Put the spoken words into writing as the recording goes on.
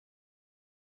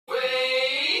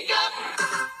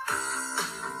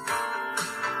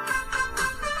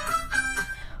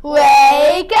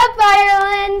Wake up,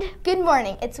 Ireland! Good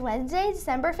morning. It's Wednesday,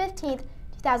 December 15th,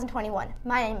 2021.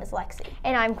 My name is Lexi.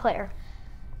 And I'm Claire.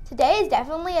 Today is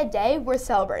definitely a day worth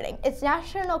celebrating. It's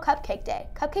National Cupcake Day.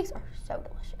 Cupcakes are so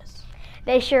delicious.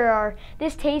 They sure are.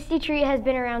 This tasty treat has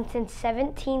been around since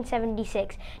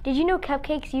 1776. Did you know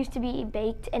cupcakes used to be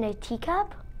baked in a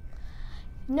teacup?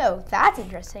 No, that's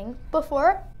interesting.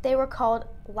 Before, they were called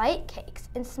light cakes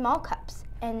in small cups,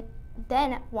 and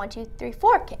then 1, 2, 3,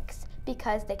 4 cakes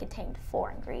because they contained 4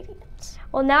 ingredients.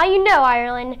 Well, now you know,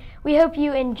 Ireland. We hope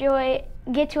you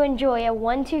get to enjoy a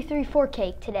 1, 2, 3, 4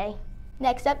 cake today.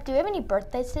 Next up, do we have any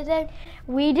birthdays today?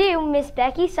 We do. Miss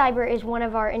Becky Cyber is one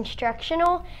of our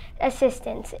instructional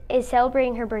assistants, is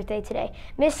celebrating her birthday today.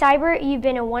 Miss Cyber, you've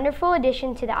been a wonderful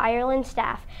addition to the Ireland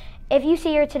staff. If you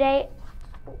see her today,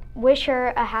 wish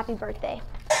her a happy birthday.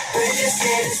 We're just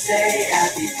here to say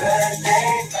happy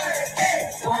birthday,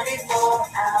 24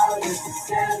 hours to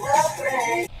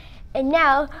celebrate. And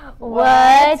now,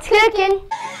 what's cooking?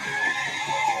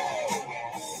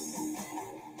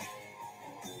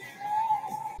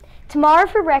 Tomorrow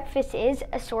for breakfast is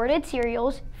assorted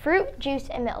cereals, fruit, juice,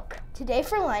 and milk. Today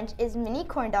for lunch is mini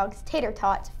corn dogs, tater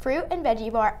tots, fruit and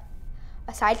veggie bar,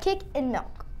 a sidekick, and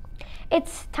milk.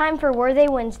 It's time for Were They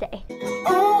Wednesday.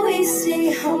 Always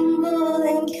stay humble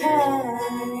and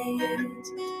kind.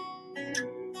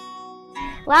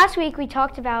 Last week we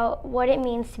talked about what it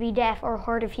means to be deaf or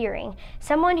hard of hearing,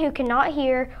 someone who cannot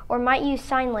hear or might use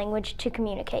sign language to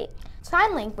communicate.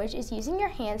 Sign language is using your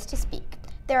hands to speak.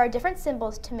 There are different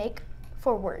symbols to make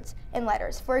for words and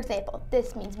letters. For example,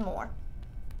 this means more.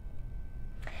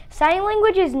 Sign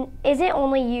language isn't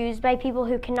only used by people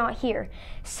who cannot hear.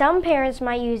 Some parents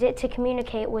might use it to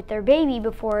communicate with their baby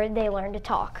before they learn to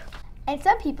talk. And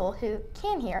some people who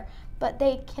can hear, but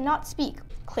they cannot speak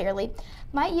clearly,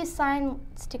 might use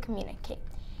signs to communicate.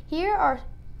 Here are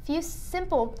a few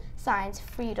simple signs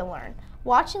for you to learn.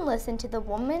 Watch and listen to the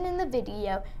woman in the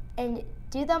video and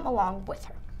do them along with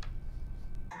her.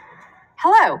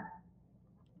 Hello.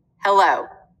 Hello.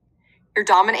 Your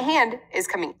dominant hand is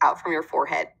coming out from your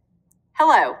forehead.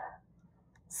 Hello.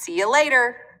 See you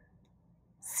later.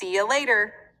 See you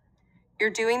later.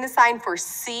 You're doing the sign for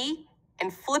see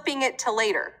and flipping it to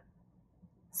later.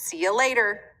 See you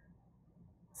later.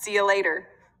 See you later.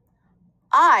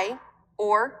 I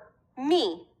or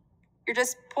me. You're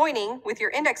just pointing with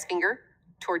your index finger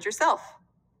towards yourself.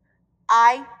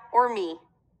 I or me.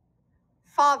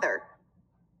 Father.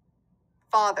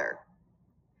 Father.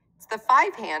 It's the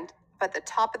 5 hand, but the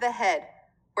top of the head,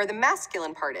 where the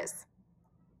masculine part is.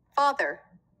 Father.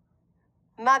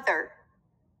 Mother.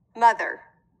 Mother.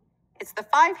 It's the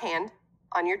 5 hand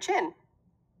on your chin.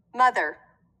 Mother.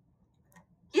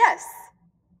 Yes.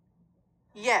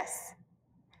 Yes.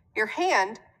 Your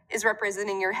hand is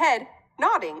representing your head,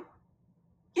 nodding.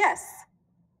 Yes.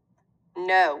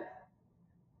 No.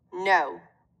 No.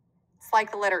 It's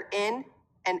like the letter N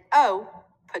and O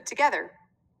put together.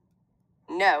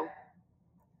 No.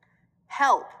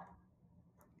 Help.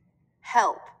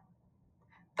 Help.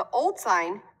 The old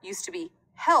sign used to be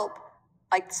help,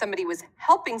 like somebody was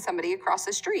helping somebody across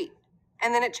the street,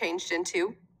 and then it changed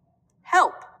into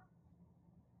help.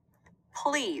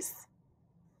 Please.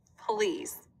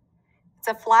 Please. It's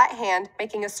a flat hand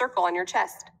making a circle on your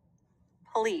chest.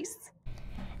 Please.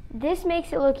 This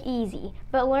makes it look easy,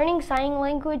 but learning sign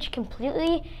language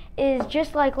completely is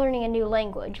just like learning a new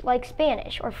language, like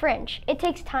Spanish or French. It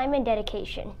takes time and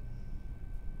dedication.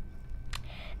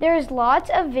 There's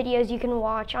lots of videos you can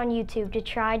watch on YouTube to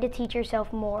try to teach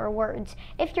yourself more words,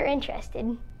 if you're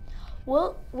interested.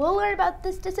 We'll learn about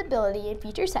this disability in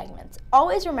future segments.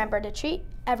 Always remember to treat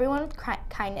everyone with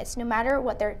kindness, no matter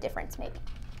what their difference may be.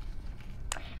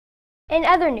 In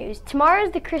other news, tomorrow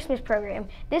is the Christmas program.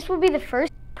 This will be the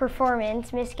first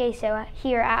performance Miss Gayso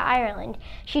here at Ireland.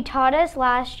 She taught us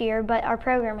last year, but our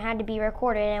program had to be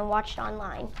recorded and watched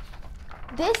online.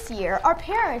 This year, our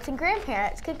parents and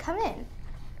grandparents could come in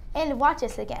and watch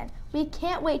us again. We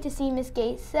can't wait to see Miss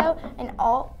Gayso and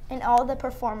all the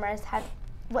performers have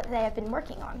what they have been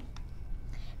working on.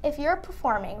 If you're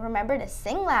performing, remember to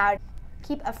sing loud,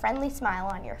 keep a friendly smile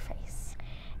on your face.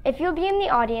 If you'll be in the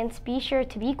audience, be sure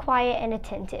to be quiet and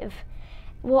attentive.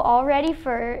 We're all ready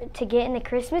to get in the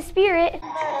Christmas spirit.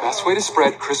 Best way to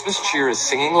spread Christmas cheer is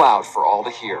singing loud for all to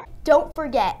hear. Don't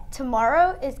forget,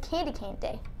 tomorrow is Candy Cane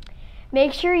Day.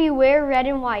 Make sure you wear red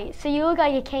and white so you look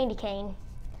like a candy cane.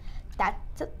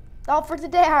 That's all for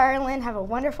today, Ireland. Have a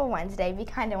wonderful Wednesday. Be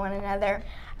kind to one another.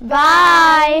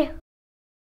 Bye.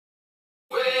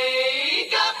 We're